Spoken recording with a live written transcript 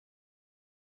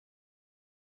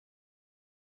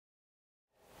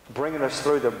bringing us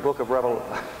through the book of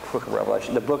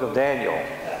Revelation, the book of Daniel.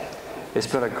 It's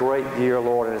been a great year,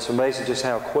 Lord, and it's amazing just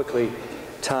how quickly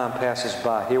time passes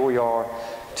by. Here we are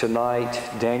tonight,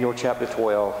 Daniel chapter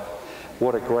 12.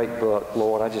 What a great book,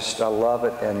 Lord. I love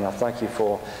it, and I thank you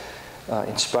for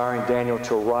inspiring Daniel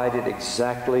to write it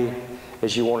exactly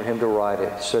as you wanted him to write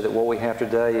it, so that what we have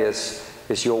today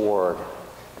is your word.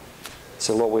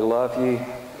 So, Lord, we love you.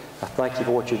 I thank you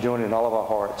for what you're doing in all of our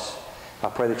hearts. I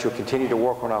pray that you'll continue to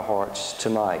work on our hearts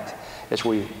tonight as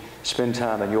we spend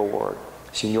time in your word.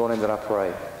 It's in your name that I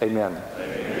pray. Amen.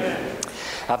 Amen.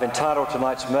 I've entitled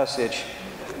tonight's message,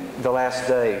 The Last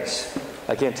Days.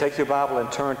 Again, take your Bible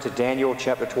and turn to Daniel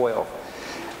chapter 12.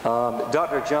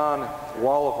 Dr. John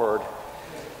Walford,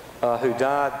 who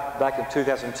died back in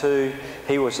 2002,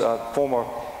 he was a former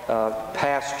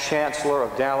past chancellor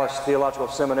of Dallas Theological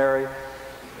Seminary,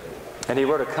 and he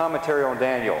wrote a commentary on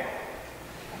Daniel.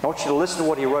 I want you to listen to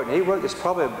what he wrote. And he wrote this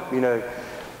probably,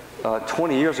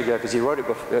 20 years ago, because he wrote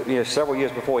it several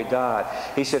years before he died.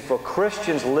 He said, for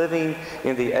Christians living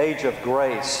in the age of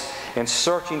grace and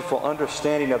searching for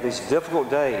understanding of these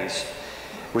difficult days,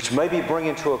 which may be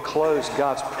bringing to a close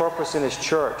God's purpose in His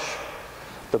church,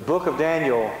 the book of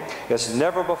Daniel has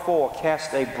never before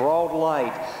cast a broad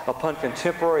light upon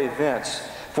contemporary events,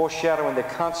 foreshadowing the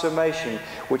consummation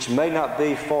which may not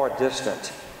be far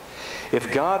distant.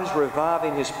 If God is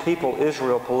reviving His people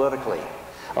Israel politically,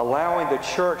 allowing the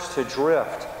church to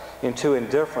drift into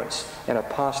indifference and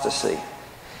apostasy,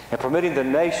 and permitting the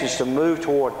nations to move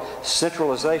toward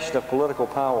centralization of political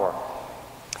power,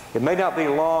 it may not be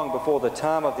long before the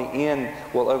time of the end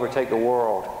will overtake the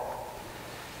world.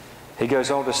 He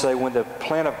goes on to say, when the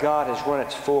plan of God has run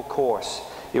its full course,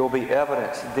 it will be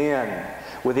evident then,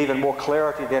 with even more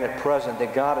clarity than at present,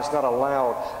 that God has not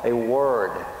allowed a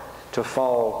word to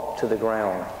fall to the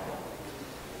ground.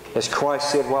 As Christ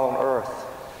said while on earth,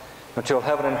 until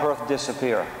heaven and earth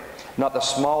disappear, not the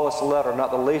smallest letter,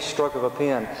 not the least stroke of a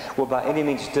pen will by any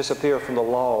means disappear from the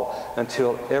law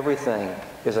until everything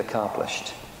is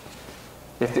accomplished.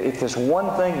 If there's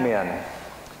one thing, men,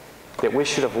 that we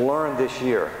should have learned this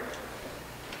year,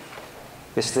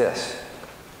 it's this.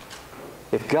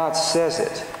 If God says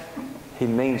it, He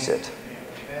means it.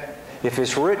 If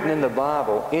it's written in the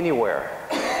Bible anywhere,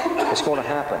 it's going to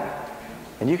happen.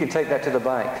 And you can take that to the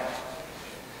bank.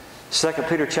 2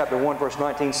 Peter chapter 1 verse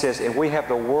 19 says, and we have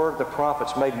the word of the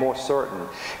prophets made more certain,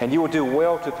 and you will do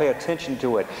well to pay attention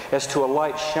to it, as to a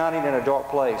light shining in a dark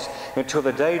place, until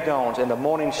the day dawns and the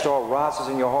morning star rises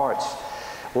in your hearts.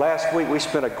 Last week we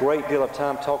spent a great deal of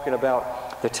time talking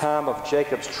about the time of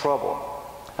Jacob's trouble.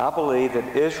 I believe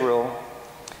that Israel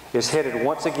is headed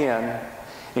once again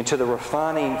into the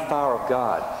refining fire of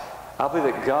God. I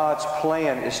believe that God's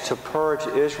plan is to purge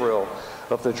Israel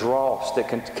of the dross that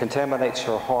contaminates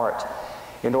her heart,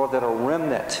 in order that a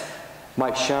remnant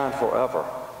might shine forever.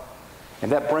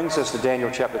 And that brings us to Daniel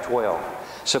chapter 12.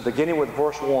 So beginning with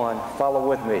verse 1, follow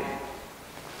with me.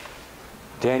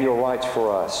 Daniel writes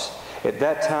for us, at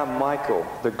that time Michael,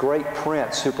 the great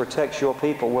prince who protects your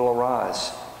people, will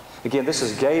arise. Again, this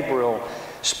is Gabriel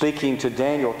speaking to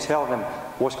Daniel, telling him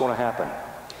what's going to happen.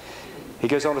 He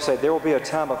goes on to say, there will be a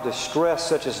time of distress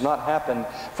such as not happened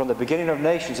from the beginning of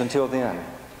nations until then.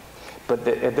 But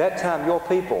at that time, your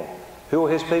people, who are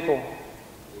His people?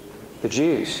 The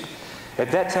Jews.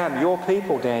 At that time, your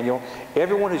people, Daniel,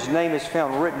 everyone whose name is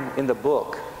found written in the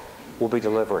book will be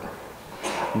delivered.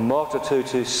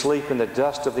 Multitudes who sleep in the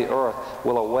dust of the earth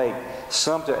will awake,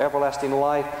 some to everlasting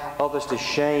life, others to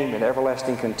shame and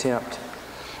everlasting contempt.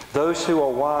 Those who are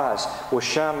wise will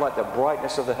shine like the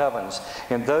brightness of the heavens,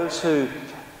 and those who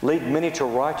lead many to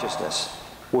righteousness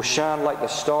will shine like the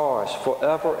stars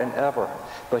forever and ever.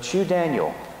 But you,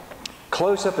 Daniel,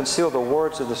 close up and seal the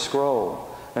words of the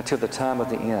scroll until the time of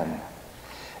the end.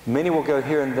 Many will go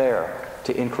here and there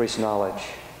to increase knowledge.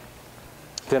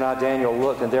 Then I, Daniel,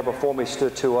 looked, and there before me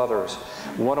stood two others,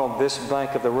 one on this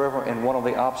bank of the river and one on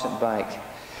the opposite bank.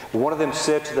 One of them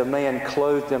said to the man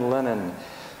clothed in linen,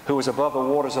 who was above the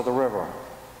waters of the river,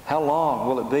 how long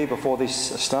will it be before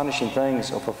these astonishing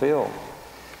things are fulfilled?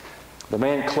 The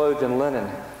man clothed in linen,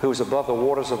 who was above the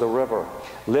waters of the river,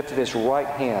 lifted his right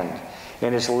hand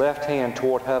and his left hand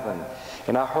toward heaven.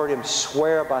 And I heard him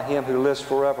swear by Him who lives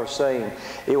forever, saying,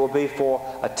 it will be for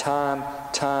a time,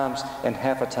 times, and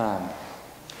half a time.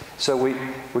 So we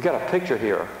got a picture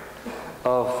here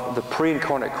of the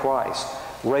pre-incarnate Christ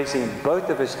raising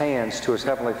both of His hands to His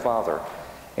Heavenly Father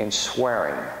and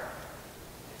swearing.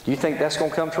 Do you think that's going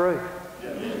to come true?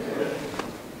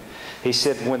 He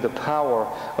said, when the power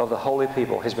of the holy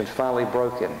people has been finally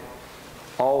broken,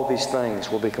 all these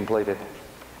things will be completed.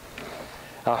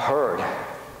 I heard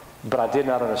but I did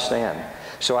not understand.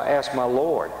 So I asked my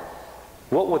Lord,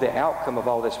 what will the outcome of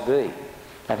all this be?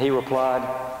 And he replied,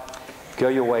 go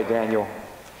your way, Daniel,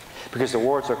 because the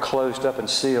words are closed up and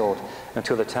sealed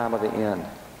until the time of the end.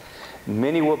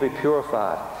 Many will be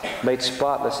purified, made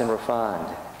spotless and refined,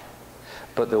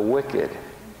 but the wicked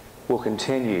will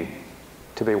continue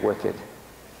to be wicked.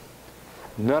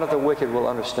 None of the wicked will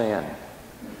understand,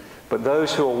 but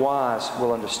those who are wise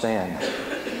will understand.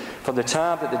 From the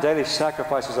time that the daily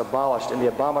sacrifice is abolished and the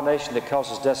abomination that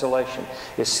causes desolation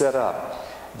is set up,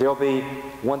 there will be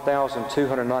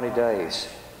 1,290 days.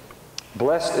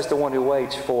 Blessed is the one who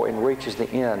waits for and reaches the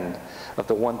end of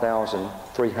the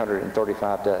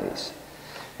 1,335 days.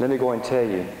 Let me go and tell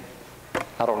you,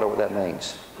 I don't know what that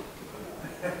means.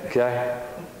 Okay?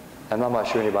 And I'm not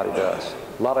sure anybody does.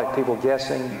 A lot of people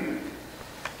guessing.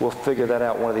 We'll figure that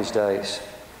out one of these days.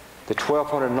 The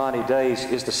 1,290 days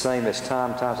is the same as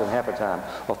time times and half a time,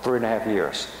 or 3.5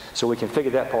 years. So we can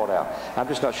figure that part out. I'm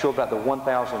just not sure about the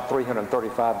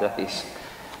 1,335 days.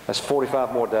 That's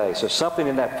 45 more days. So something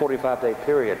in that 45-day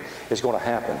period is going to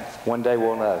happen. One day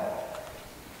we'll know.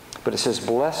 But it says,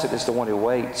 blessed is the one who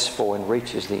waits for and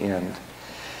reaches the end.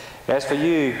 As for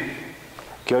you,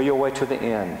 go your way to the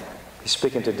end. He's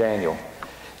speaking to Daniel.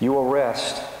 You will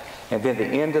rest, and then the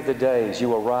end of the days you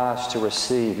will rise to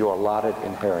receive your allotted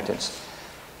inheritance.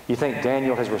 You think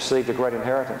Daniel has received a great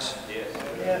inheritance?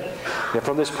 Yes. Now,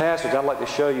 from this passage, I'd like to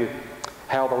show you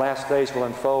how the last days will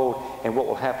unfold and what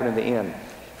will happen in the end.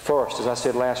 First, as I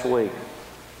said last week,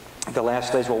 the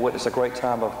last days will witness a great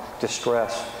time of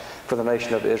distress for the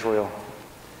nation of Israel.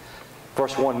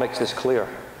 Verse 1 makes this clear.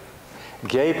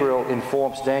 Gabriel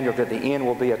informs Daniel that the end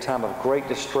will be a time of great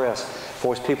distress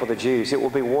for his people, the Jews. It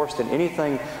will be worse than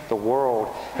anything the world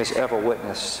has ever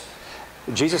witnessed.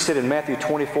 Jesus said in Matthew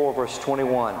 24, verse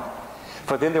 21,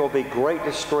 for then there will be great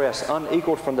distress,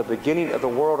 unequaled from the beginning of the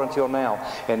world until now,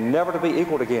 and never to be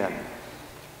equaled again.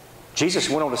 Jesus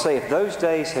went on to say, if those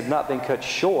days had not been cut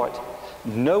short,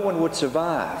 no one would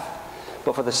survive.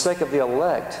 But for the sake of the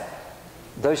elect,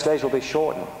 those days will be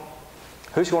shortened.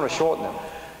 Who's going to shorten them?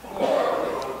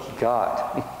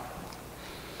 God.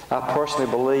 I personally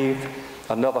believe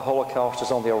another Holocaust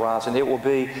is on the horizon. It will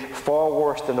be far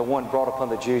worse than the one brought upon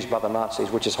the Jews by the Nazis,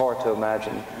 which is hard to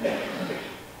imagine.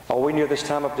 Are we near this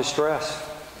time of distress?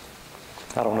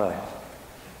 I don't know.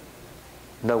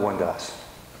 No one does.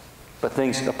 But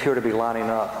things appear to be lining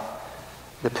up.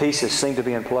 The pieces seem to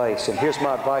be in place. And here's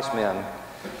my advice, men.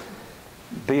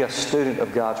 Be a student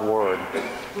of God's Word.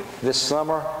 This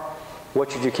summer,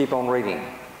 what should you keep on reading?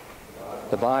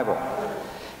 The Bible.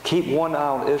 Keep one eye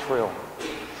on Israel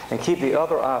and keep the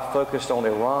other eye focused on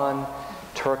Iran,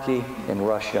 Turkey, and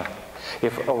Russia.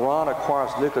 If Iran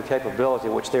acquires nuclear capability,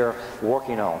 which they're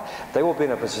working on, they will be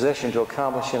in a position to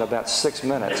accomplish in about 6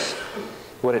 minutes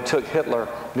what it took Hitler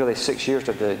nearly 6 years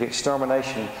to do, the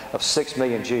extermination of 6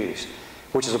 million Jews,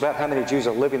 which is about how many Jews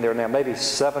are living there now, maybe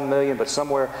 7 million, but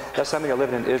somewhere, that's how many are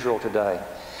living in Israel today.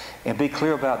 And be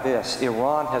clear about this,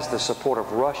 Iran has the support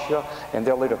of Russia and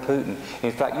their leader Putin.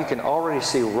 In fact, you can already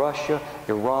see Russia,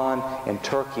 Iran, and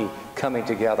Turkey coming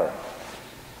together.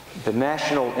 The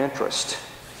National Interest,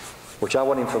 which I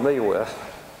wasn't even familiar with,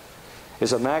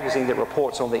 is a magazine that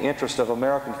reports on the interest of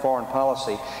American foreign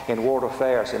policy and world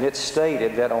affairs. And it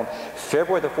stated that on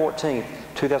February the 14th,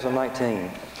 2019,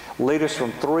 leaders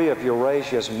from 3 of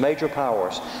Eurasia's major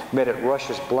powers met at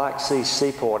Russia's Black Sea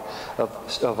seaport of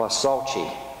Sochi,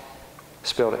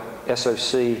 spelled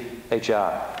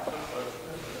S-O-C-H-I.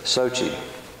 Sochi,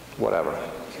 whatever.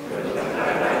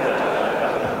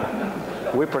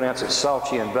 We pronounce it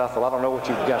Sochi in Bethel. I don't know what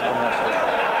you guys pronounce it.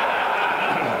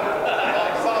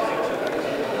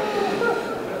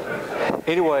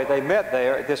 Anyway, they met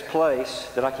there at this place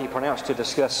that I can't pronounce to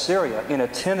discuss Syria. In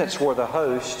attendance were the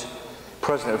host,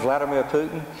 President Vladimir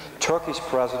Putin, Turkey's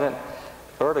President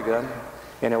Erdogan,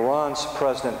 and Iran's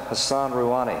President Hassan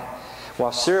Rouhani.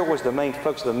 While Syria was the main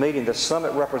focus of the meeting, the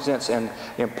summit represents an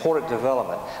important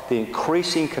development, the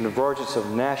increasing convergence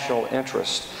of national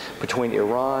interest between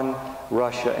Iran,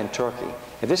 Russia, and Turkey.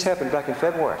 And this happened back in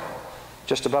February,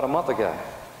 just about a month ago,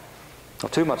 or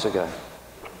 2 months ago.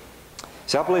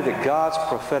 So I believe that God's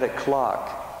prophetic clock,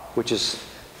 which is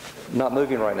not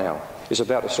moving right now, is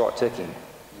about to start ticking.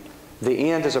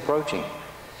 The end is approaching.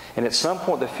 And at some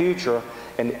point in the future,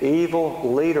 an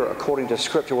evil leader, according to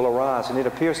Scripture, will arise. And it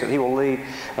appears that he will lead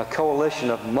a coalition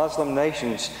of Muslim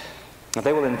nations. And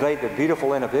they will invade the beautiful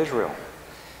land of Israel.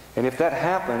 And if that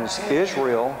happens,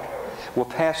 Israel will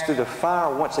pass through the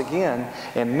fire once again,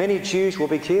 and many Jews will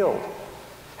be killed.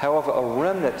 However, a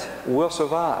remnant will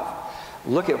survive.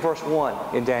 Look at verse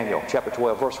 1 in Daniel, chapter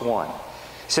 12, verse 1.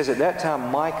 It It says, at that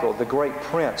time Michael, the great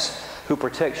prince who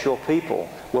protects your people,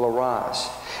 will arise.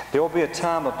 There will be a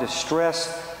time of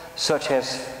distress such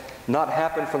as not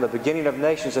happened from the beginning of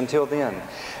nations until then.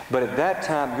 But at that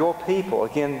time, your people,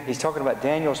 again, he's talking about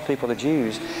Daniel's people, the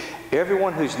Jews,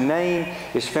 everyone whose name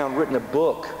is found written in a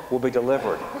book will be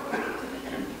delivered.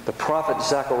 The prophet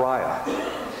Zechariah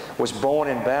was born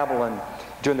in Babylon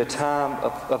during the time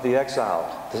of the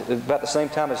exile, about the same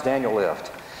time as Daniel lived.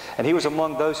 And he was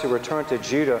among those who returned to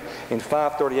Judah in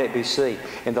 538 BC.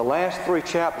 In the last 3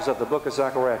 chapters of the book of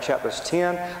Zechariah, chapters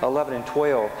 10, 11, and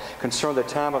 12, concern the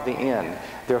time of the end.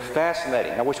 They're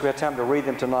fascinating. I wish we had time to read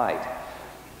them tonight.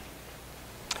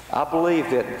 I believe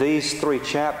that these 3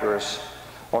 chapters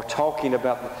are talking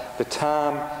about the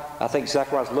time. I think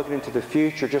Zechariah is looking into the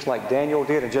future just like Daniel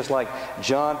did and just like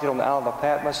John did on the island of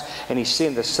Patmos. And he's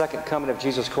seeing the second coming of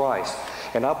Jesus Christ.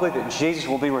 And I believe that Jesus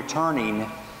will be returning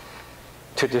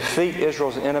to defeat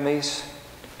Israel's enemies,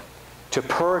 to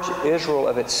purge Israel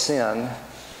of its sin,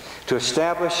 to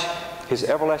establish His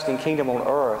everlasting kingdom on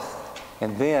earth,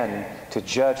 and then to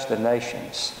judge the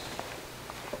nations.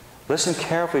 Listen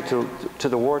carefully to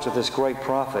the words of this great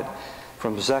prophet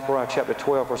from Zechariah chapter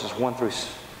 12, verses 1 through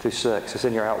 6. It's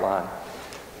in your outline.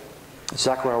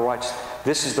 Zechariah writes,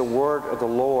 "This is the word of the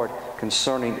Lord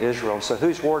concerning Israel." So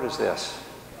whose word is this?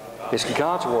 It's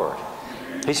God's word.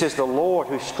 He says, "The Lord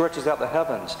who stretches out the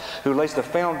heavens, who lays the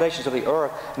foundations of the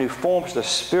earth, and who forms the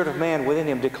spirit of man within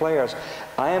him, declares,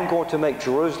 I am going to make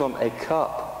Jerusalem a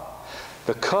cup."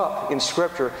 The cup in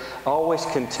Scripture always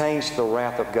contains the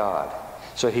wrath of God.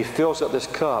 So He fills up this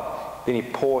cup, then He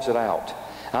pours it out.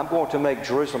 I'm going to make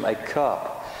Jerusalem a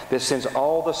cup that sends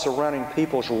all the surrounding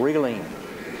peoples reeling.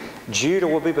 Judah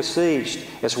will be besieged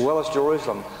as well as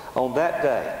Jerusalem on that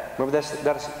day. Remember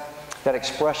that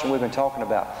expression we've been talking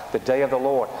about, the day of the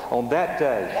Lord. On that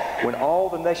day, when all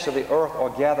the nations of the earth are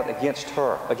gathered against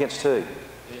her. Against who?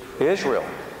 Israel.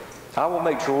 I will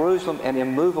make Jerusalem an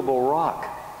immovable rock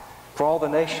for all the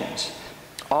nations.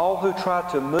 All who try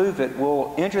to move it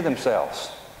will injure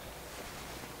themselves.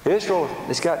 Israel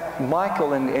has got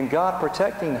Michael and God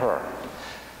protecting her.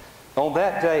 On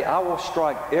that day, I will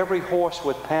strike every horse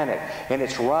with panic and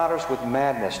its riders with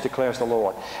madness, declares the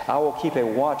Lord. I will keep a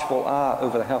watchful eye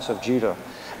over the house of Judah,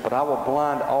 but I will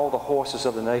blind all the horses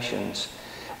of the nations.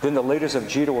 Then the leaders of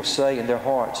Judah will say in their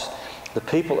hearts, the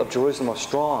people of Jerusalem are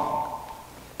strong,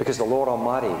 because the Lord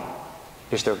Almighty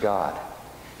is their God.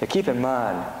 Now keep in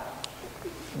mind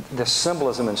the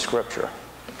symbolism in Scripture.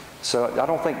 So I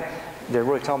don't think they're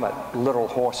really talking about literal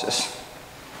horses.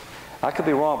 I could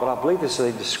be wrong, but I believe this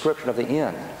is a description of the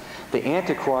end. The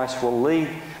Antichrist will lead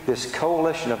this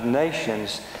coalition of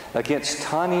nations against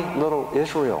tiny little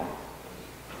Israel.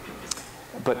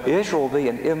 But Israel will be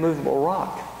an immovable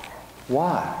rock.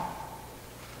 Why?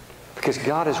 Because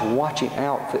God is watching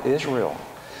out for Israel.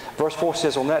 Verse 4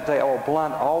 says, on that day I will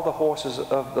blind all the horses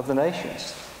of the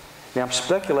nations. Now I'm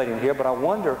speculating here, but I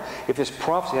wonder if this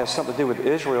prophecy has something to do with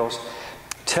Israel's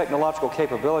technological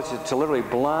capability to literally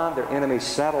blind their enemies'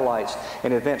 satellites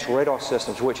and advanced radar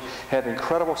systems, which have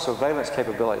incredible surveillance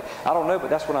capability. I don't know, but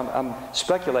that's what I'm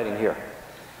speculating here.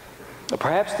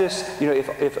 Perhaps this,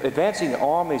 if advancing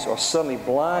armies are suddenly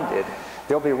blinded,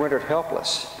 they'll be rendered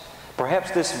helpless.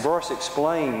 Perhaps this verse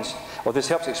explains, or this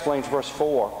helps explain verse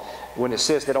 4, when it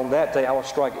says that on that day I will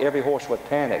strike every horse with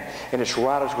panic and its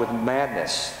riders with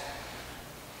madness.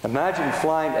 Imagine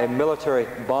flying a military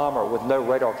bomber with no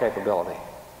radar capability.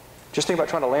 Just think about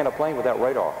trying to land a plane without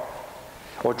radar.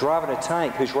 Or driving a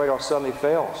tank whose radar suddenly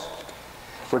fails.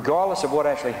 Regardless of what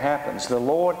actually happens, the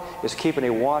Lord is keeping a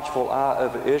watchful eye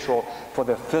over Israel for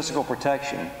their physical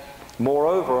protection.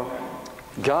 Moreover,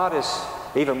 God is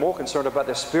even more concerned about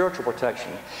their spiritual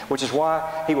protection, which is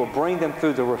why He will bring them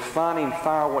through the refining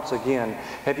fire once again.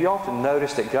 Have you often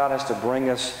noticed that God has to bring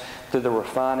us through the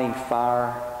refining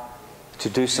fire to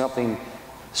do something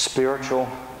spiritual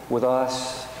with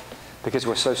us because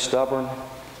we're so stubborn?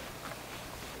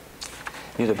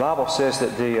 The Bible says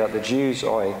that the Jews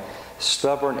are a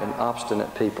stubborn and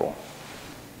obstinate people.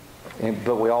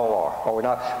 But we all are we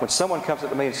not? When someone comes up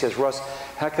to me and says, Russ,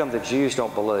 how come the Jews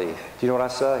don't believe? Do you know what I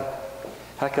say?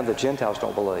 How come the Gentiles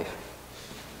don't believe?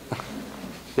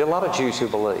 There are a lot of Jews who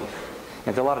believe.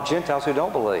 And there are a lot of Gentiles who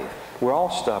don't believe. We're all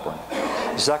stubborn.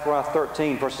 Zechariah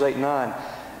 13, verses 8 and 9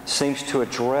 seems to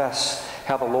address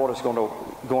how the Lord is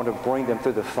going to bring them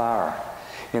through the fire.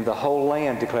 In the whole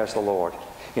land, declares the Lord,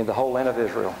 in the whole land of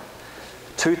Israel,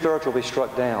 2/3 will be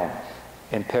struck down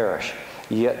and perish,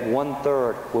 yet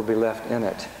 1/3 will be left in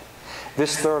it.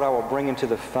 This third I will bring into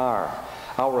the fire.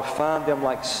 I'll refine them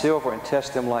like silver and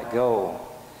test them like gold.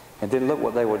 And then look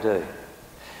what they will do.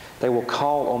 They will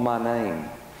call on my name,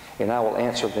 and I will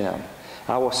answer them.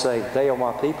 I will say, they are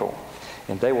my people.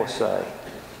 And they will say,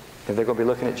 and they're going to be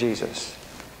looking at Jesus,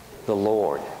 the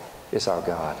Lord is our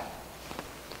God.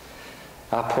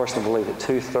 I personally believe that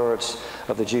 2/3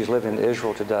 of the Jews living in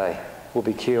Israel today will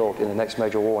be killed in the next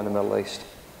major war in the Middle East.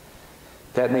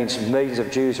 That means millions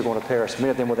of Jews are going to perish, many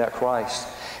of them without Christ.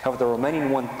 However, the remaining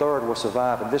 1/3 will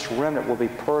survive, and this remnant will be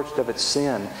purged of its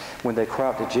sin when they cry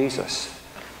out to Jesus.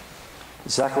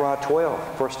 Zechariah 12,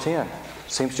 verse 10,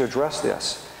 seems to address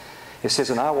this. It says,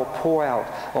 and I will pour out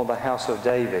on the house of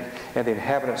David and the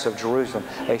inhabitants of Jerusalem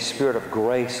a spirit of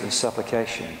grace and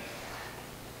supplication.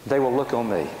 They will look on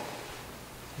me,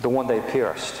 the one they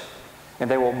pierced, and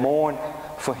they will mourn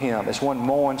for him as one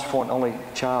mourns for an only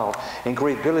child, and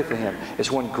grieve bitterly for him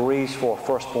as one grieves for a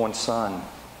firstborn son.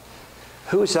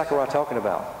 Who is Zechariah talking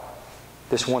about?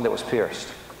 This one that was pierced.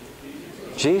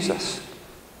 Jesus.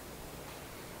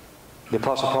 The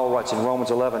Apostle Paul writes in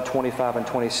Romans 11, 25 and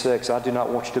 26, I do not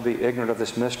want you to be ignorant of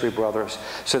this mystery, brothers,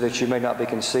 so that you may not be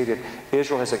conceited.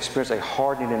 Israel has experienced a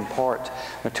hardening in part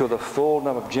until the full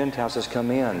number of Gentiles has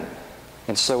come in,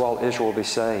 and so all Israel will be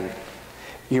saved.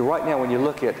 Right now, when you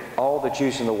look at all the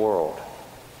Jews in the world,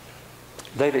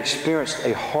 they've experienced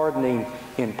a hardening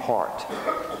in part.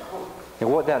 And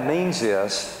what that means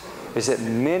is that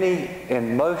many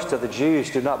and most of the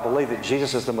Jews do not believe that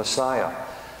Jesus is the Messiah.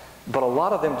 But a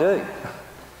lot of them do.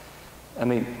 I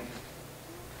mean,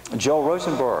 Joel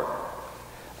Rosenberg,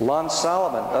 Lon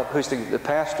Solomon, who's the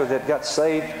pastor that got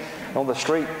saved on the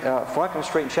street, Franklin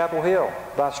Street in Chapel Hill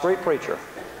by a street preacher.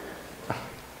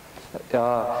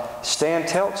 Stan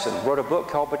Telson wrote a book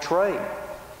called Betrayed.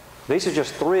 These are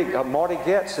just three. Marty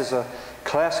Getz is a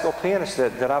classical pianist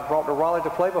that I've brought to Raleigh to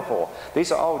play before.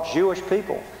 These are all Jewish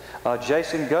people.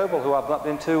 Jason Goebel, who I bumped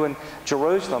into in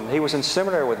Jerusalem, he was in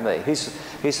seminary with me.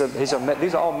 These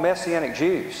are all Messianic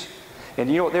Jews. And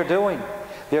you know what they're doing?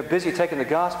 They're busy taking the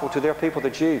gospel to their people, the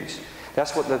Jews.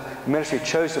 That's what the ministry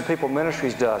Chosen People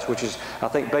Ministries does, which is, I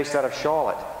think, based out of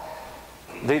Charlotte.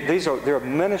 There are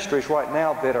ministries right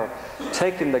now that are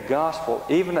taking the gospel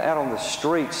even out on the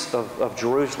streets of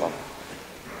Jerusalem.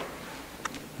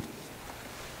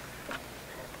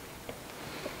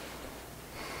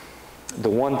 The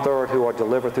 1/3 who are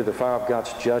delivered through the fire of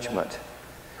God's judgment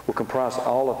will comprise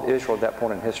all of Israel at that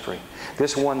point in history.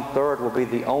 This 1/3 will be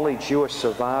the only Jewish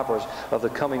survivors of the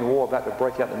coming war about to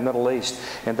break out in the Middle East.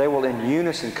 And they will in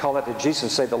unison call out to Jesus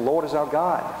and say, the Lord is our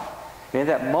God. And in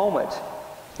that moment,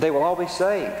 they will all be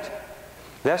saved.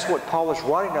 That's what Paul is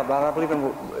writing about, I believe,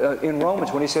 in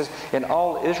Romans when he says, and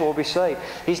all Israel will be saved.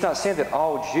 He's not saying that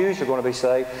all Jews are going to be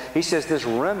saved. He says this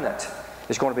remnant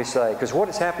is going to be saved. Because what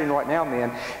is happening right now,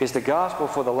 men, is the gospel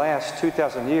for the last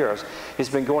 2,000 years has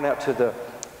been going out to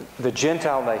the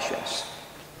Gentile nations.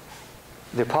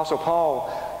 The Apostle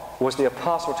Paul was the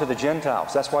apostle to the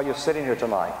Gentiles. That's why you're sitting here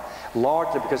tonight,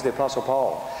 largely because of the Apostle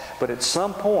Paul. But at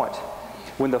some point,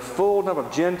 when the full number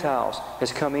of Gentiles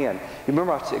has come in, you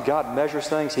remember God measures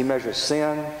things. He measures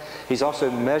sin. He's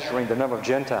also measuring the number of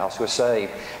Gentiles who are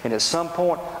saved. And at some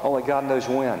point, only God knows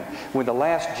when the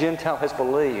last Gentile has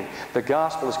believed, the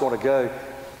gospel is going to go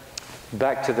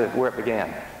back to where it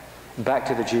began, back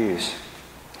to the Jews.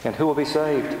 And who will be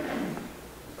saved?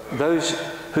 Those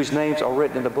whose names are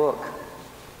written in the book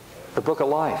of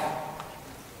life.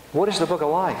 What is the book of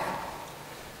life?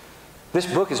 This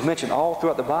book is mentioned all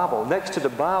throughout the Bible. Next to the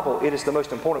Bible, it is the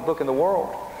most important book in the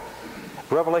world.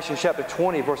 Revelation chapter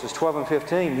 20, verses 12 and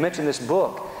 15 mention this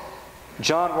book.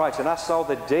 John writes, and I saw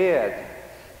the dead,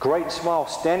 great and small,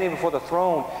 standing before the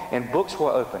throne, and books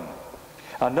were opened.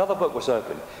 Another book was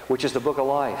opened, which is the book of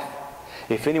life.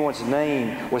 If anyone's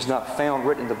name was not found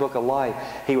written in the book of life,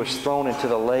 he was thrown into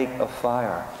the lake of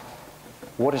fire.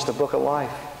 What is the book of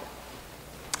life?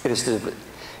 It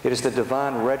is the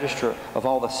divine register of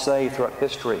all the saved throughout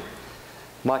history.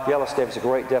 Mike Ellis gave us a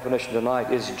great definition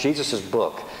tonight. It is Jesus'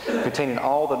 book, containing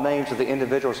all the names of the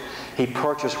individuals he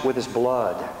purchased with his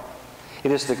blood.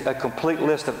 It is a complete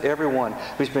list of everyone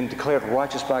who's been declared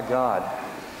righteous by God.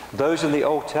 Those in the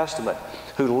Old Testament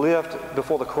who lived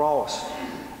before the cross,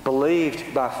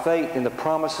 believed by faith in the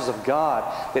promises of God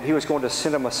that he was going to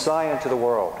send a Messiah into the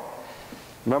world.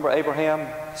 Remember Abraham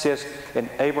says, and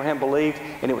Abraham believed,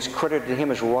 and it was credited to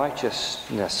him as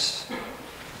righteousness.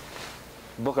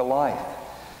 Book of life.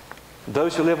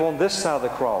 Those who live on this side of the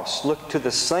cross look to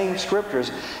the same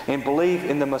scriptures and believe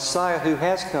in the Messiah who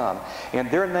has come.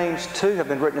 And their names too have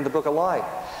been written in the book of life.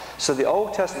 So the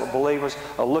Old Testament believers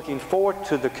are looking forward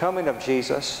to the coming of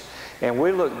Jesus, and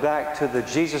we look back to the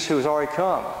Jesus who has already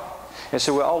come. And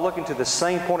so we're all looking to the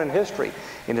same point in history,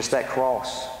 and it's that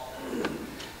cross.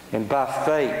 And by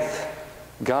faith,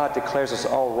 God declares us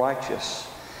all righteous.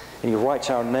 and He writes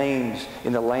our names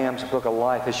in the Lamb's Book of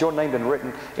Life. Has your name been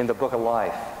written in the Book of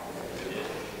Life?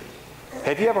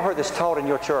 Have you ever heard this taught in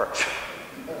your church?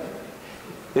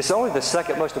 It's only the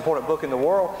second most important book in the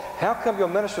world. How come your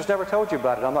ministers never told you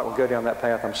about it? I'm not going to go down that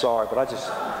path, I'm sorry, but I just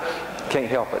can't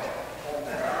help it.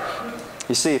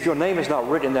 You see, if your name is not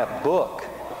written in that book,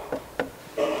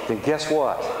 then guess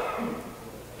what?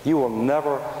 You will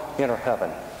never enter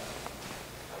heaven.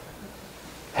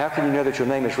 How can you know that your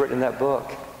name is written in that book?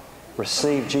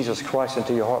 Receive Jesus Christ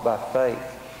into your heart by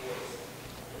faith.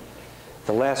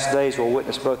 The last days will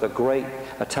witness both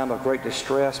a time of great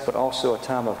distress, but also a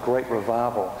time of great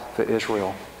revival for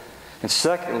Israel. And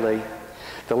secondly,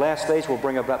 the last days will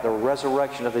bring about the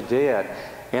resurrection of the dead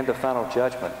and the final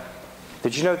judgment.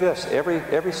 Did you know this?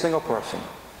 Every single person,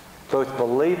 both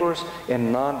believers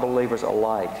and non-believers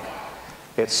alike,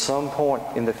 at some point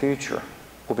in the future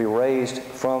will be raised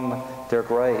from their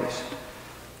graves.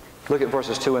 Look at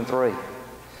verses 2 and 3. It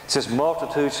says,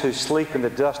 multitudes who sleep in the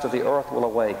dust of the earth will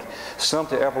awake, some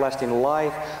to everlasting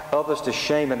life, others to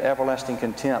shame and everlasting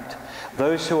contempt.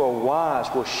 Those who are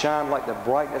wise will shine like the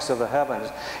brightness of the heavens,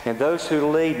 and those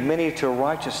who lead many to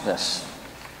righteousness,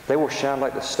 they will shine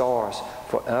like the stars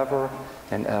forever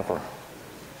and ever.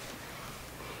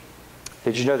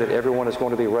 Did you know that everyone is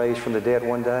going to be raised from the dead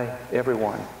one day?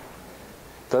 Everyone.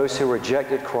 Those who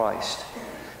rejected Christ,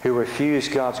 who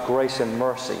refused God's grace and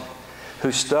mercy,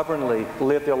 who stubbornly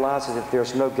live their lives as if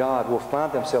there's no God, will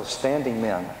find themselves standing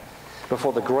men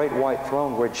before the great white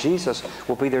throne where Jesus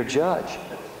will be their judge.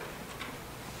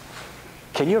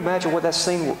 Can you imagine what that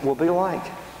scene will be like?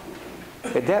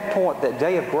 At that point, that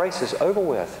day of grace is over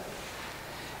with.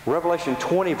 Revelation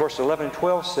 20, verse 11 and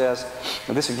 12 says,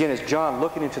 and this again is John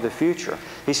looking into the future.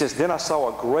 He says, then I saw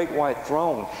a great white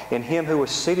throne and Him who was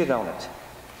seated on it.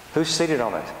 Who's seated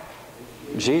on it?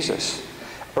 Jesus.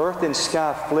 Earth and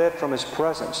sky fled from His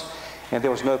presence, and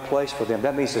there was no place for them.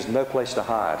 That means there's no place to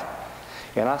hide.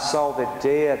 And I saw the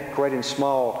dead, great and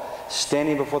small,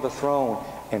 standing before the throne,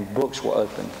 and books were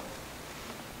opened.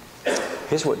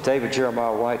 Here's what David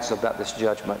Jeremiah writes about this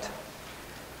judgment.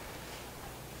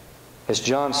 As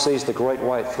John sees the great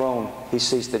white throne, he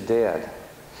sees the dead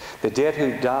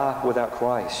who die without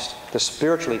Christ, the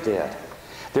spiritually dead.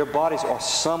 Their bodies are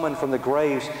summoned from the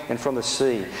graves and from the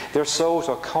sea. Their souls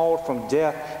are called from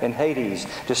death and Hades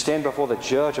to stand before the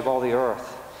judge of all the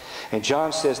earth. And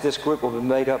John says this group will be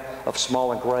made up of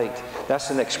small and great.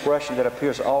 That's an expression that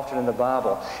appears often in the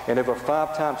Bible. And over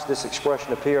 5 times this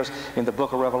expression appears in the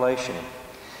book of Revelation.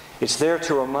 It's there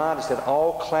to remind us that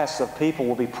all classes of people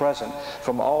will be present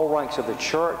from all ranks of the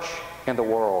church and the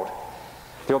world.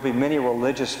 There will be many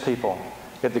religious people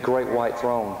at the great white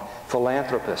throne,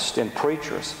 philanthropists and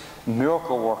preachers,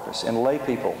 miracle workers and lay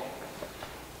people.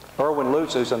 Erwin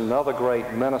Lutz, who's another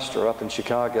great minister up in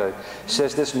Chicago,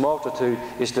 says this multitude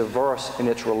is diverse in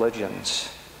its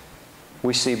religions.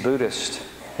 We see Buddhists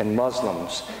and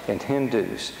Muslims and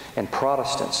Hindus and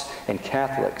Protestants and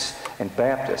Catholics and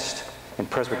Baptists and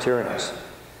Presbyterians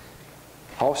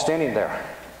all standing there.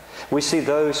 We see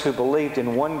those who believed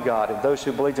in one God and those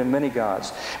who believed in many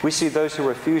gods. We see those who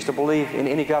refused to believe in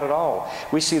any God at all.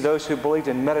 We see those who believed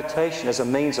in meditation as a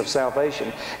means of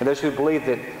salvation, and those who believed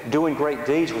that doing great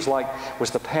deeds was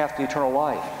the path to eternal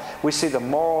life. We see the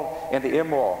moral and the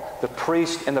immoral, the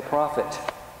priest and the prophet.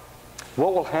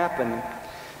 What will happen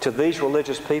to these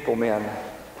religious people, men,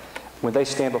 when they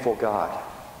stand before God?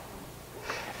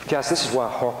 Guys, this is why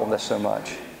I harp on this so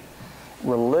much.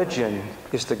 Religion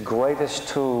is the greatest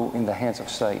tool in the hands of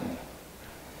Satan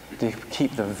to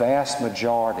keep the vast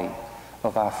majority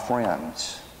of our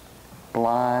friends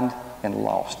blind and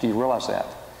lost. Do you realize that?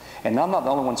 And I'm not the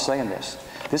only one saying this.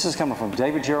 This is coming from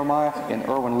David Jeremiah and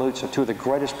Erwin Lutz, 2 of the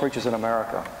greatest preachers in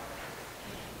America.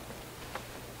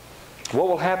 What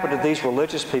will happen to these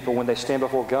religious people when they stand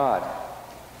before God?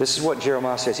 This is what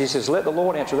Jeremiah says. He says, let the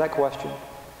Lord answer that question.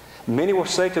 Many will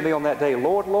say to me on that day,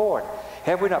 Lord, Lord,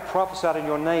 have we not prophesied in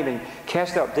your name and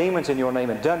cast out demons in your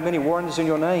name and done many wonders in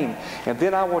your name? And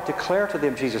then I will declare to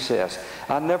them, Jesus says,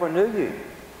 I never knew you.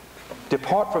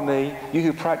 Depart from me, you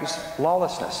who practice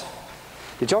lawlessness.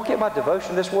 Did y'all get my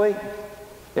devotion this week?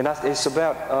 And it's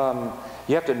about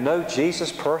you have to know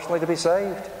Jesus personally to be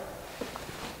saved.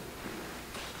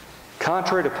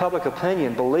 Contrary to public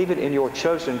opinion, believing in your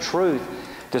chosen truth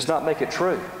does not make it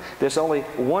true. There's only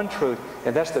one truth,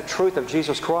 and that's the truth of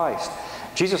Jesus Christ.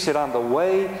 Jesus said, I'm the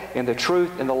way and the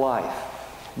truth and the life.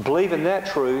 Believe in that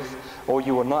truth or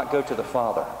you will not go to the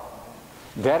Father.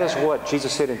 That is what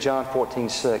Jesus said in John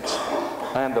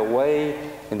 14:6. I am the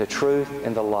way and the truth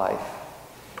and the life.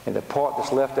 And the part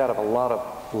that's left out of a lot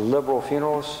of liberal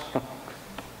funerals,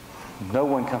 no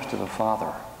one comes to the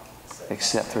Father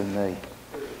except through me.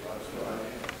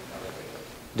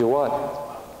 Do what?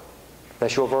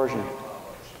 That's your version.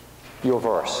 Your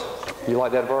verse. You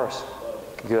like that verse?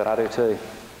 Good, I do too.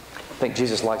 I think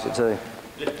Jesus likes it too.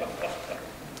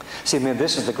 See, man,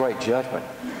 this is the great judgment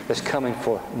that's coming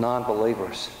for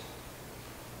non-believers.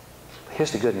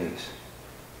 Here's the good news.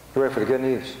 You ready for the good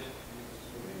news?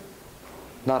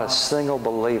 Not a single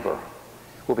believer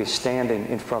will be standing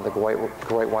in front of the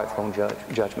great white throne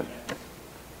judgment.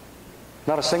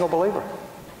 Not a single believer.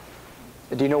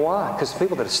 Do you know why? Because the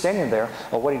people that are standing there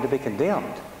are waiting to be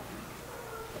condemned.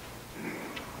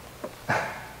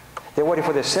 They're waiting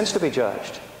for their sins to be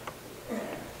judged.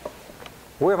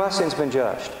 Where have our sins been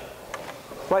judged?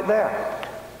 Right there.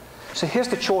 So here's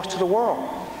the choice to the world.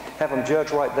 Have them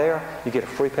judged right there, you get a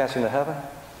free pass into heaven.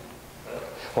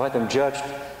 Or have them judged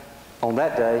on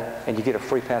that day, and you get a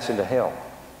free pass into hell.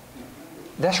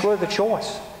 That's really the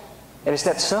choice. And it's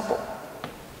that simple.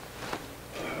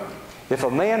 If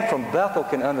a man from Bethel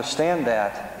can understand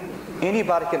that,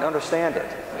 anybody can understand it.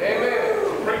 Amen.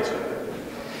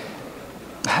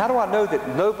 How do I know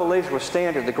that no believers will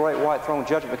stand at the great white throne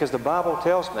judgment? Because the Bible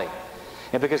tells me.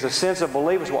 And because the sins of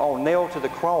believers were all nailed to the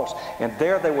cross, and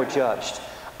there they were judged.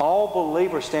 All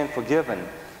believers stand forgiven.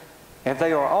 And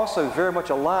they are also very much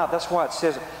alive. That's why it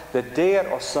says the dead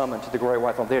are summoned to the great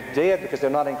white throne. They're dead because they're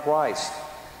not in Christ.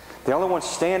 The only ones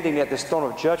standing at this throne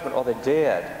of judgment are the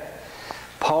dead.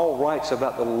 Paul writes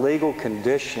about the legal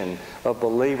condition of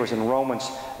believers in Romans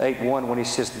 8:1 when he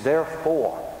says,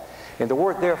 therefore. And the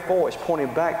word therefore is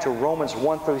pointing back to Romans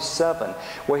 1-7,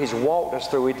 where he's walked us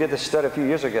through. We did this study a few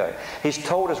years ago. He's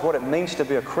told us what it means to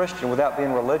be a Christian without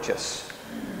being religious.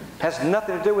 It has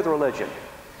nothing to do with religion.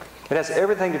 It has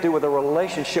everything to do with a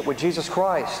relationship with Jesus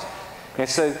Christ. And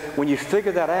so when you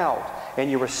figure that out and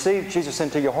you receive Jesus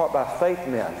into your heart by faith,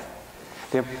 men,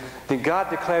 then God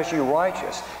declares you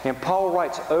righteous. And Paul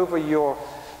writes over your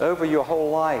whole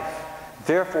life,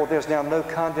 therefore there's now no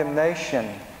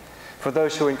condemnation for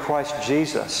those who are in Christ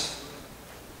Jesus.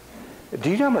 Do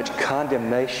you know how much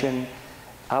condemnation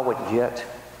I would get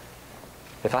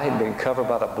if I hadn't been covered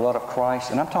by the blood of Christ?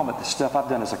 And I'm talking about the stuff I've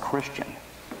done as a Christian.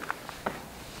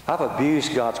 I've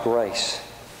abused God's grace.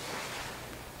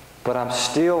 But I'm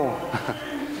still,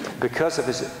 because of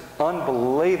His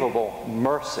unbelievable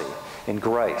mercy and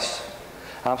grace,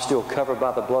 I'm still covered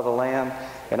by the blood of the Lamb.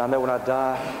 And I know when I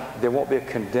die, there won't be a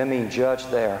condemning judge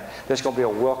there. There's going to be a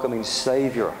welcoming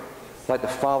Savior. Like the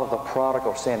father of the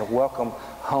prodigal saying, welcome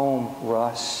home,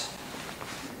 Russ.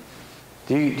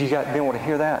 Do you guys been able to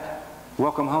hear that?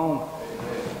 Welcome home.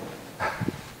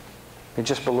 And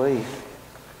just believe.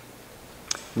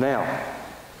 Now,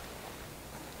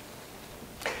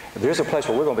 there's a place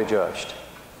where we're going to be judged.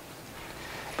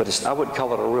 But I wouldn't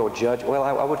call it a real judge. Well,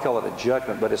 I would call it a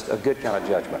judgment, but it's a good kind of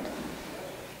judgment.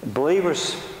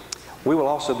 Believers, we will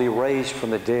also be raised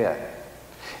from the dead.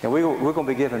 And we're going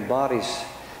to be given bodies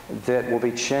that will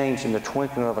be changed in the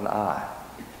twinkling of an eye.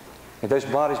 And those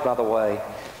bodies, by the way,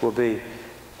 will be,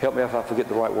 help me if I forget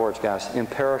the right words, guys,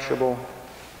 imperishable,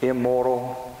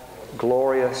 immortal,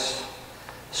 glorious,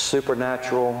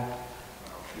 supernatural,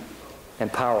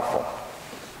 and powerful.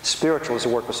 Spiritual is the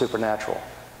word for supernatural.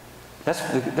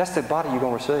 That's the body you're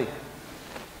going to receive.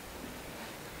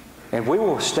 And we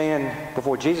will stand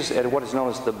before Jesus at what is known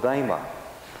as the Bema.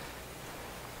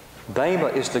 Bema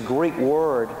is the Greek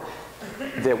word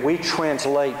that we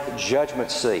translate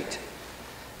judgment seat.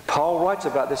 Paul writes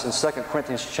about this in 2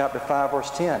 Corinthians chapter 5, verse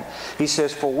 10. He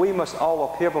says, for we must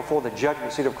all appear before the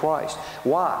judgment seat of Christ.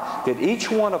 Why? That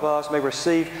each one of us may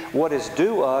receive what is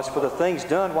due us for the things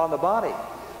done while in the body,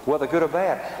 whether good or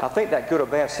bad. I think that good or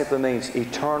bad simply means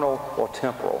eternal or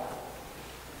temporal,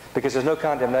 because there's no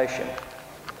condemnation.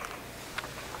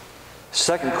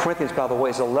 2 Corinthians, by the way,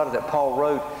 is a letter that Paul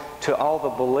wrote to all the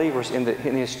believers in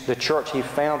the church he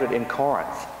founded in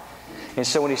Corinth. And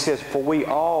so when he says, for we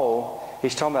all,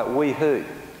 he's talking about we who?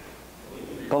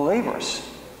 Believers.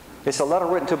 It's a letter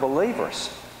written to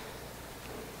believers.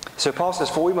 So Paul says,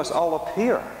 for we must all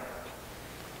appear.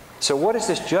 So what is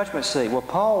this judgment seat? Well,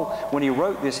 Paul, when he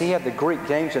wrote this, he had the Greek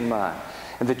games in mind.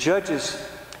 And the judges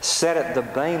sat at the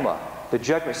Bema, the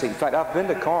judgment seat. In fact, I've been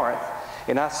to Corinth,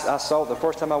 and I saw the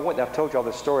first time I went, and I've told you all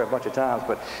this story a bunch of times,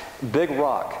 but big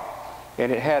rock. And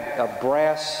it had a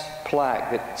brass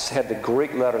plaque that had the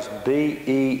Greek letters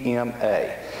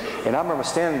B-E-M-A. And I remember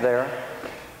standing there,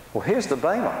 well, here's the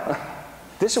Bema.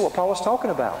 This is what Paul was talking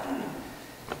about.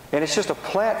 And it's just a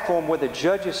platform where the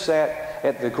judges sat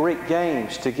at the Greek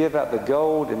games to give out the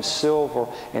gold and silver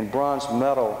and bronze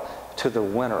medal to the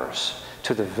winners,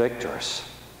 to the victors.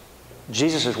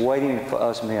 Jesus is waiting for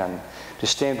us men to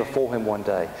stand before Him one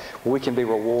day where we can be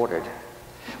rewarded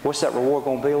What's that reward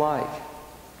going to be like?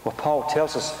 Well, Paul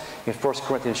tells us in 1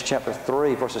 Corinthians chapter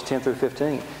 3, verses 10 through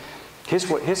 15.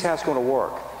 Here's how it's going to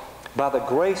work. By the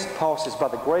grace, Paul says, by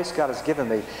the grace God has given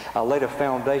me, I laid a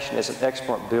foundation as an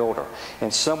expert builder,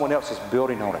 and someone else is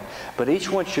building on it. But each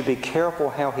one should be careful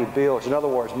how he builds. In other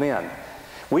words, men,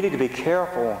 we need to be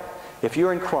careful. If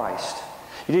you're in Christ,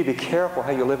 you need to be careful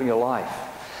how you live in your life.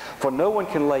 For no one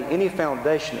can lay any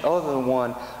foundation other than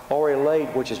one already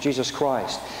laid, which is Jesus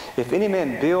Christ. If any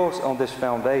man builds on this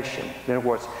foundation, in other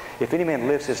words, if any man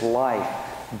lives his life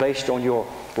based on your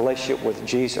relationship with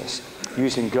Jesus,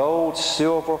 using gold,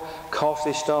 silver,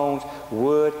 costly stones,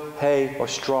 wood, hay, or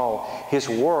straw, his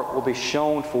work will be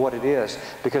shown for what it is,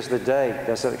 because the day,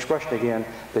 that's that expression again,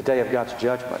 the day of God's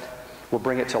judgment will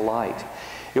bring it to light.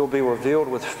 It will be revealed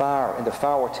with fire, and the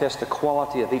fire will test the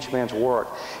quality of each man's work.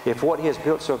 If what he has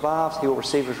built survives, he will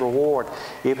receive his reward.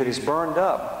 If it is burned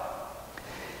up,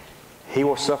 he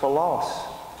will suffer loss.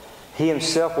 He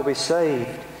himself will be saved,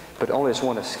 but only as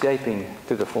one escaping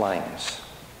through the flames.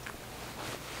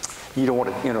 You don't want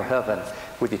to enter heaven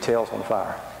with your tails on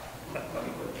fire.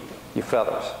 Your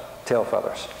feathers, tail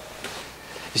feathers.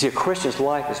 You see, a Christian's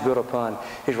life is built upon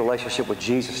his relationship with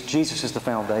Jesus. Jesus is the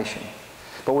foundation.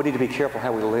 But we need to be careful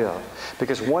how we live,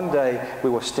 because one day we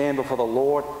will stand before the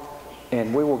Lord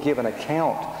and we will give an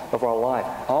account of our life.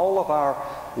 All of our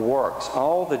works,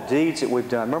 all the deeds that we've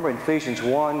done. Remember in Ephesians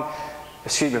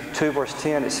 2 verse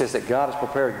 10, it says that God has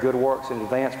prepared good works in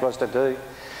advance for us to do.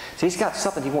 See, He's got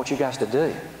something He wants you guys to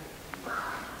do.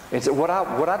 And so what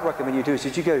I'd recommend you do is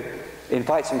that you go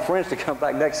invite some friends to come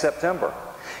back next September.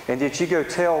 And that you go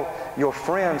tell your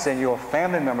friends and your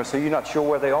family members who you're not sure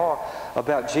where they are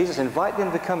about Jesus. Invite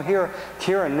them to come here,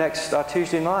 Kieran, next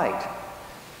Tuesday night.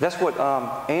 That's what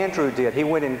Andrew did. He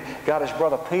went and got his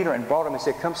brother Peter and brought him and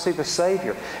said, come see the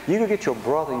Savior. You go get your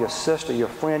brother, your sister, your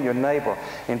friend, your neighbor,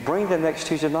 and bring them next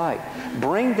Tuesday night.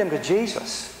 Bring them to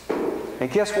Jesus.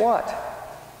 And guess what?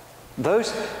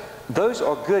 Those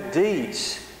are good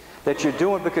deeds that you're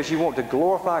doing because you want to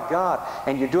glorify God,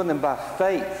 and you're doing them by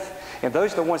faith. And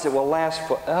those are the ones that will last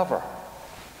forever.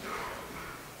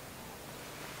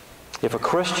 If a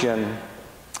Christian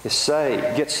is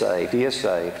saved, gets saved, he is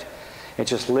saved, and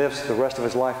just lives the rest of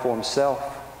his life for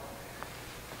himself,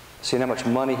 seeing how much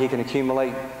money he can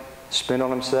accumulate, spend on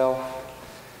himself,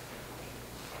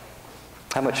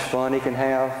 how much fun he can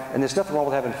have. And there's nothing wrong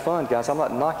with having fun, guys. I'm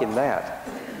not knocking that.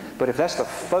 But if that's the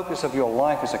focus of your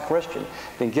life as a Christian,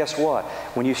 then guess what?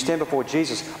 When you stand before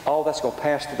Jesus, all that's going to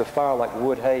pass through the fire like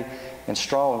wood, hay, and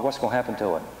straw, and what's going to happen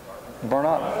to it? Burn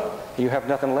up. You have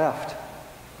nothing left.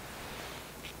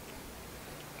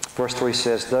 Verse 3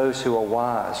 says, those who are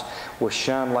wise will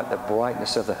shine like the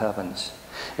brightness of the heavens,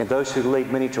 and those who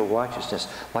lead many to righteousness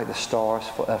like the stars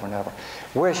forever and ever.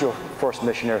 Where's your first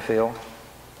missionary field?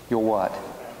 Your what?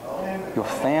 Your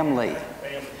family.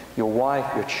 Your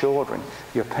wife, your children,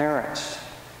 your parents.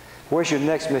 Where's your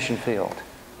next mission field?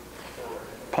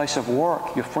 Place of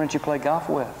work, your friends you play golf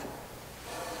with.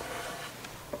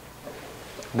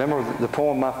 Remember the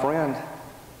poem, My Friend,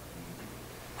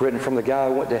 written from the guy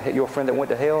who went to your friend that went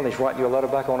to hell, and he's writing you a letter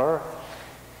back on earth,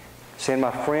 saying,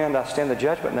 my friend, I stand the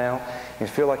judgment now and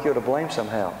feel like you're to blame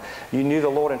somehow. You knew the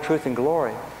Lord in truth and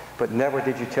glory, but never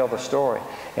did you tell the story.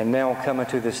 And now I'm coming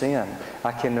to this end.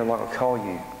 I can no longer call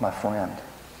you my friend.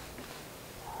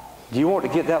 Do you want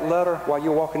to get that letter while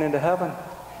you're walking into heaven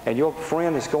and your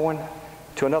friend is going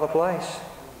to another place?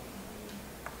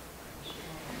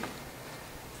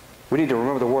 We need to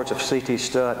remember the words of C.T.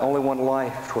 Studd, only one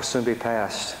life will soon be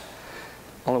passed.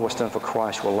 Only what's done for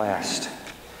Christ will last.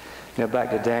 Now back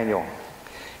to Daniel.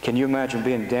 Can you imagine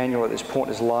being Daniel at this point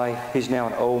in his life? He's now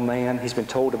an old man. He's been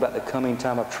told about the coming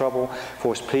time of trouble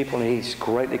for his people, and he's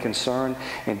greatly concerned.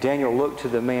 And Daniel looked to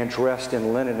the man dressed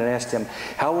in linen and asked him,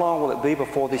 how long will it be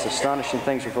before these astonishing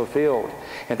things are fulfilled?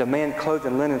 And the man clothed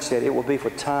in linen said, it will be for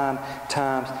time,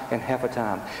 times, and half a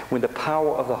time. When the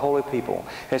power of the holy people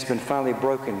has been finally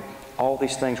broken, all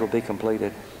these things will be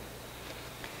completed.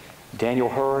 Daniel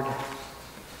heard,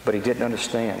 but he didn't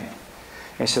understand.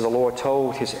 And so the Lord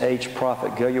told his aged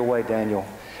prophet, go your way, Daniel,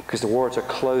 because the words are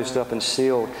closed up and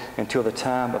sealed until the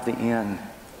time of the end.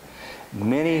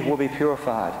 Many will be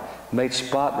purified, made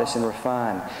spotless and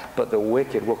refined, but the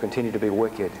wicked will continue to be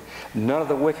wicked. None of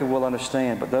the wicked will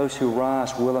understand, but those who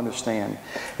rise will understand.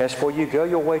 As for you, go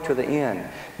your way to the end.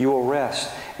 You will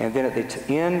rest, and then at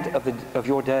the end of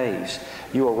your days,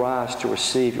 you will rise to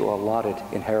receive your allotted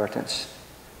inheritance.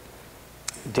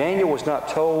 Daniel was not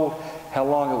told how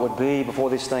long it would be before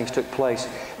these things took place,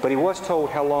 but he was told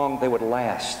how long they would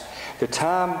last. The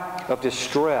time of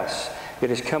distress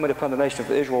that is coming upon the nation of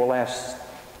Israel will last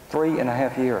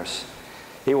 3.5 years.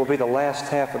 It will be the last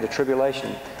half of the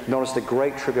tribulation, known as the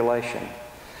Great Tribulation.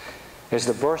 As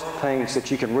the birth pains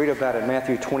that you can read about in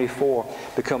Matthew 24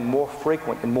 become more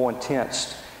frequent and more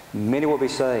intense, many will be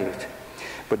saved.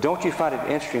 But don't you find it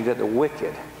interesting that the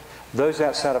wicked, those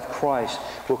outside of Christ,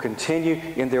 will continue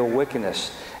in their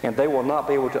wickedness, and they will not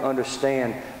be able to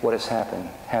understand what is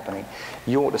happening.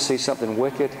 You want to see something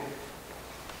wicked?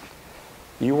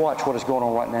 You watch what is going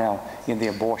on right now in the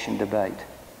abortion debate.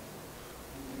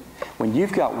 When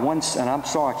you've got one, and I'm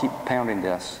sorry I keep pounding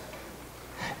this.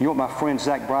 You know what my friend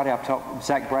Zach Brady, I've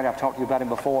talked to you about him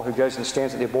before, who goes and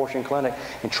stands at the abortion clinic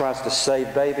and tries to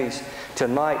save babies.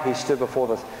 Tonight he stood before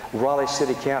the Raleigh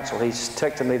City Council. He's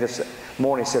texted me this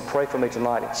morning. He said, pray for me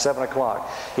tonight at 7 o'clock.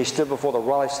 He stood before the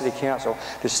Raleigh City Council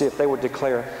to see if they would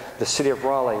declare the city of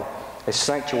Raleigh a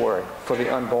sanctuary for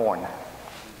the unborn.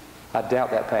 I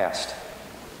doubt that passed.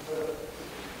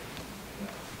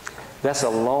 That's a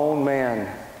lone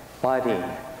man fighting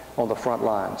on the front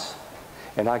lines.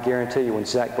 And I guarantee you, when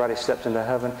Zach Brady steps into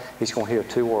heaven, he's going to hear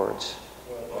 2 words.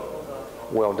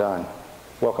 Well done.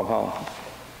 Welcome home.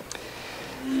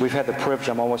 We've had the privilege,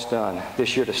 I'm almost done,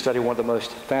 this year to study one of the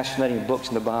most fascinating books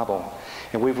in the Bible.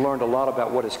 And we've learned a lot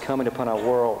about what is coming upon our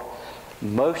world.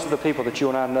 Most of the people that you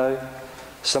and I know,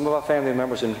 some of our family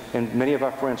members and many of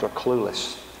our friends are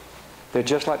clueless. They're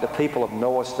just like the people of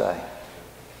Noah's day.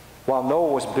 While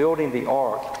Noah was building the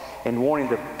ark and warning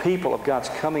the people of God's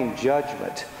coming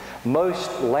judgment,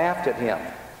 most laughed at him,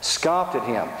 scoffed at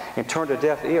him, and turned a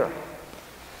deaf ear.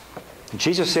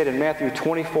 Jesus said in Matthew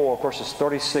 24, verses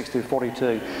 36 through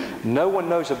 42, no one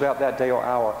knows about that day or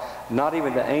hour, not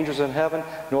even the angels in heaven,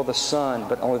 nor the Son,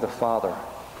 but only the Father.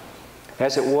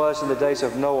 As it was in the days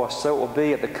of Noah, so it will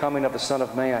be at the coming of the Son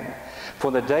of Man. For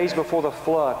in the days before the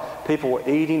flood, people were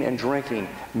eating and drinking,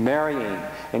 marrying,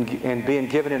 and being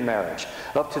given in marriage,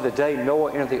 up to the day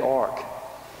Noah entered the ark.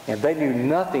 And they knew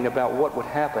nothing about what would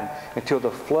happen until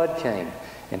the flood came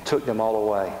and took them all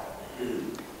away.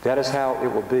 That is how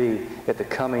it will be at the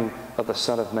coming of the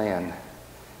Son of Man.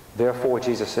 Therefore,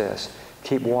 Jesus says,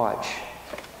 keep watch,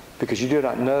 because you do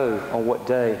not know on what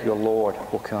day your Lord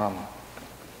will come.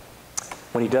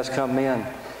 When he does come in,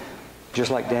 just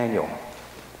like Daniel,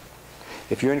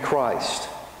 if you're in Christ,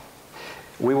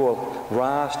 we will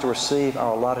rise to receive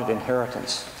our allotted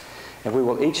inheritance, and we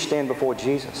will each stand before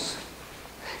Jesus.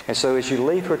 And so as you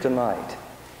leave here tonight,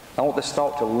 I want this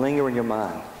thought to linger in your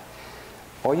mind.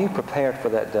 Are you prepared for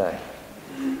that day?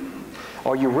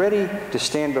 Are you ready to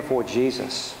stand before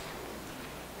Jesus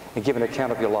and give an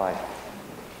account of your life?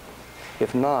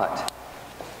 If not,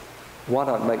 why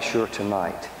not make sure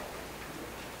tonight?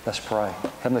 Let's pray.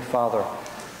 Heavenly Father,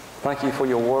 thank you for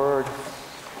your word.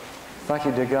 Thank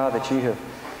you, dear God, that you have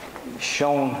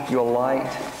shone your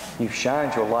light. You've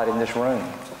shined your light in this room.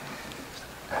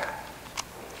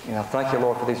 And I thank you,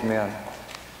 Lord, for these men.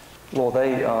 Lord,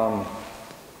 they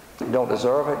don't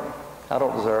deserve it. I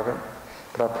don't deserve it.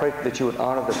 But I pray that you would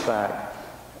honor the fact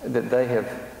that they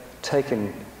have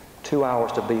taken 2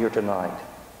 hours to be here tonight.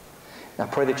 And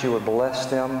I pray that you would bless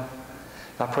them.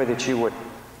 I pray that you would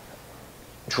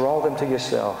draw them to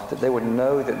yourself, that they would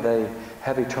know that they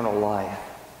have eternal life.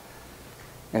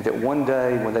 And that one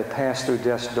day when they pass through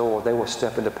death's door, they will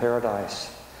step into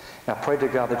paradise. And I pray to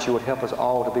God that you would help us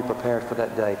all to be prepared for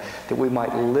that day, that we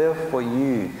might live for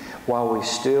you while we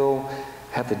still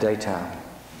have the daytime.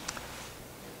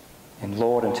 And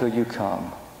Lord, until you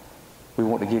come, we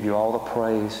want to give you all the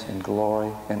praise and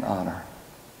glory and honor.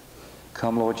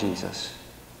 Come, Lord Jesus.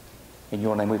 In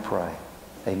your name we pray.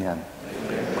 Amen.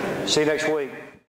 Amen. See you next week.